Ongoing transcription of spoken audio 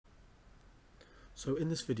So in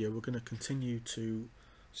this video we're going to continue to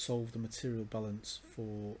solve the material balance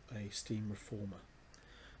for a steam reformer.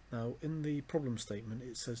 Now in the problem statement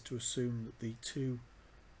it says to assume that the two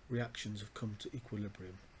reactions have come to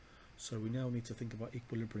equilibrium. So we now need to think about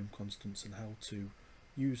equilibrium constants and how to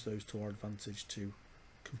use those to our advantage to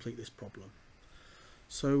complete this problem.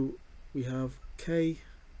 So we have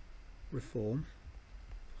Kreform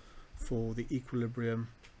for the equilibrium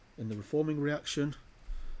in the reforming reaction,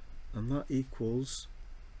 and that equals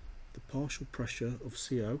the partial pressure of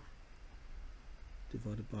CO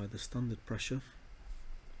divided by the standard pressure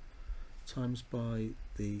times by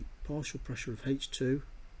the partial pressure of H₂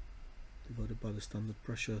 divided by the standard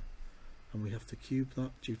pressure, and we have to cube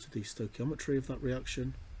that due to the stoichiometry of that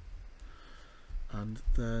reaction, and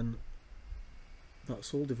then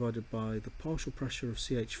that's all divided by the partial pressure of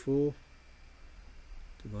CH₄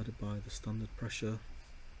 divided by the standard pressure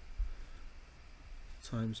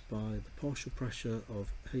times by the partial pressure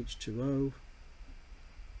of H₂O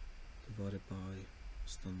divided by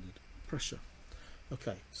standard pressure.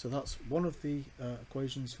 Okay, so that's one of the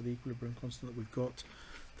equations for the equilibrium constant that we've got.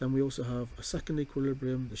 Then we also have a second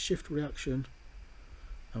equilibrium, the shift reaction,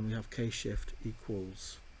 and we have K shift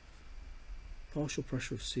equals partial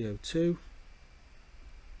pressure of CO2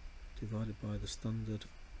 divided by the standard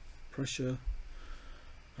pressure,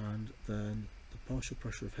 and then the partial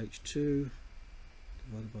pressure of H₂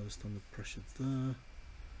 divided by the standard pressure there, and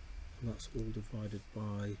that's all divided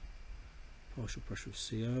by partial pressure of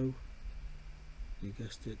CO, you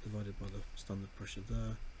guessed it, divided by the standard pressure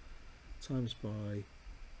there, times by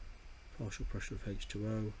partial pressure of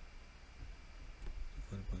H₂O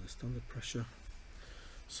divided by the standard pressure.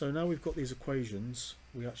 So now we've got these equations,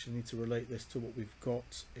 we actually need to relate this to what we've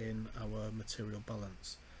got in our material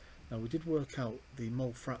balance. Now we did work out the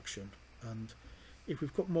mole fraction, and if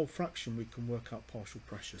we've got mole fraction we can work out partial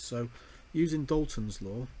pressure. So using Dalton's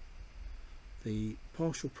law, the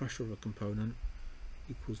partial pressure of a component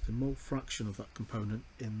equals the mole fraction of that component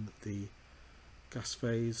in the gas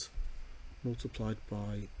phase multiplied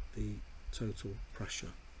by the total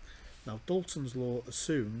pressure. Now Dalton's law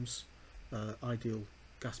assumes ideal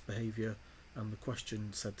gas behaviour, and the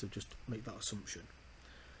question said to just make that assumption.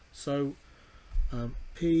 So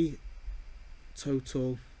P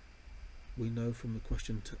total, we know from the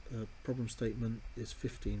question problem statement, is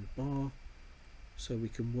 15 bar, so we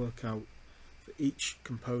can work out for each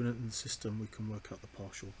component in the system we can work out the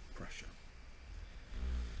partial pressure.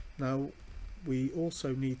 Now we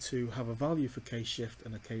also need to have a value for K shift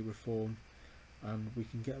and a K reform, and we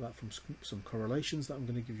can get that from some correlations that I'm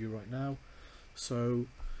going to give you right now. So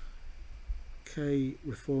K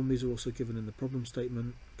reform, these are also given in the problem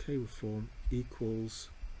statement. K reform equals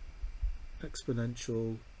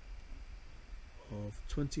exponential of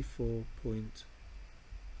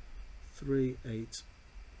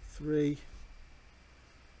 24.383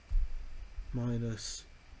 minus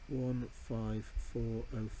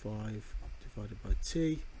 15405 divided by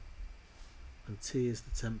T, and T is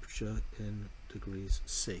the temperature in degrees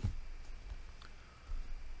C.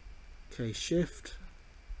 K shift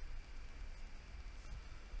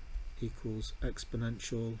equals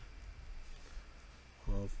exponential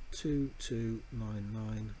of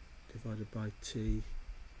 2299 divided by T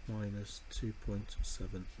minus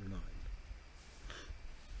 2.79.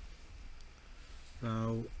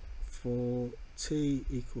 Now for T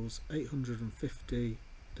equals 850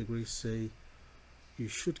 degrees C, you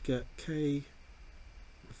should get K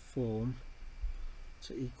reform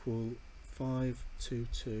to equal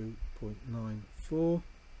 522.94,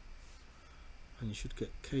 and you should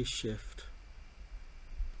get K shift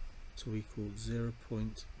to equal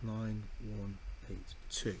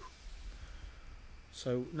 0.9182.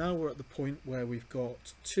 So now we're at the point where we've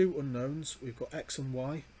got two unknowns. We've got X and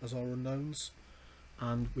Y as our unknowns,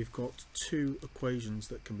 and we've got two equations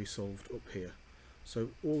that can be solved up here.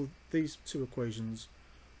 So all these two equations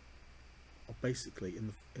are basically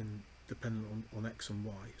dependent on X and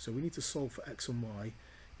Y. So we need to solve for X and Y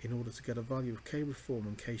in order to get a value of K reform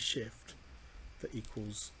and K shift that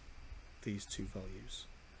equals these two values.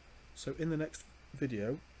 So in the next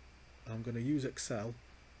video I'm going to use Excel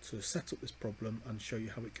to set up this problem and show you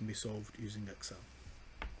how it can be solved using Excel.